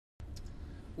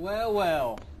Well,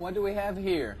 well, what do we have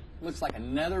here? Looks like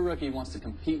another rookie wants to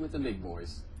compete with the big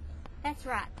boys. That's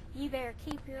right. You better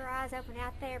keep your eyes open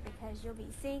out there because you'll be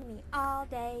seeing me all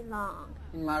day long.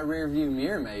 In my rear view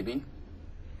mirror, maybe.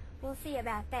 We'll see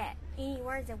about that. Any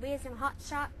words of wisdom,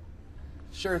 Hotshot?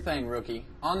 Sure thing, rookie.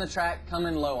 On the track, come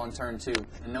in low on turn 2.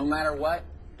 And no matter what,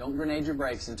 don't grenade your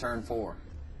brakes in turn 4.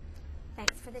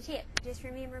 Thanks for the tip. Just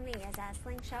remember me as I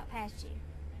slingshot past you.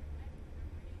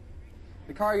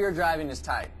 The car you're driving is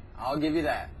tight. I'll give you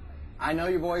that. I know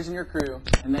your boys and your crew,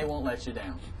 and they won't let you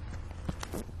down.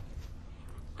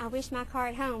 I wish my car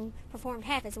at home performed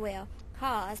half as well,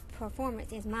 cause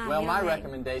performance is my Well, my middle name.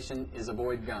 recommendation is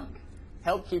avoid gunk.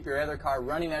 Help keep your other car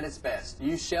running at its best.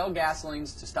 Use Shell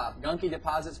gasolines to stop gunky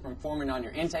deposits from forming on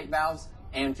your intake valves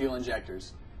and fuel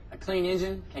injectors. A clean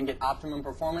engine can get optimum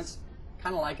performance,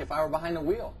 kind of like if I were behind the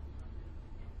wheel.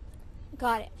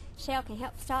 Got it. Shell can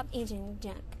help stop engine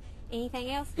junk.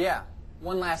 Anything else? Yeah,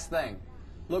 one last thing.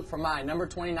 Look for my number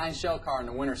 29 Shell car in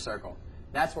the winner's circle.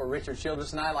 That's where Richard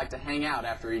Childress and I like to hang out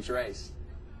after each race.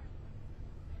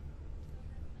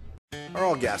 Are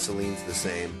all gasolines the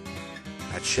same?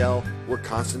 At Shell, we're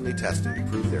constantly testing to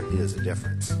prove there is a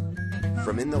difference.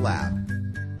 From in the lab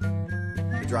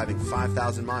to driving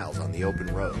 5,000 miles on the open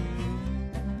road.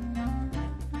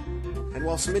 And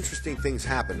while some interesting things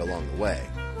happened along the way,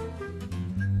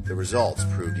 the results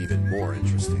proved even more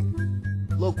interesting.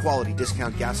 Low-quality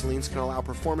discount gasolines can allow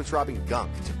performance-robbing gunk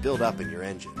to build up in your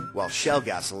engine, while Shell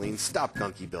gasolines stop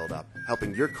gunky buildup,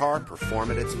 helping your car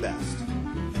perform at its best.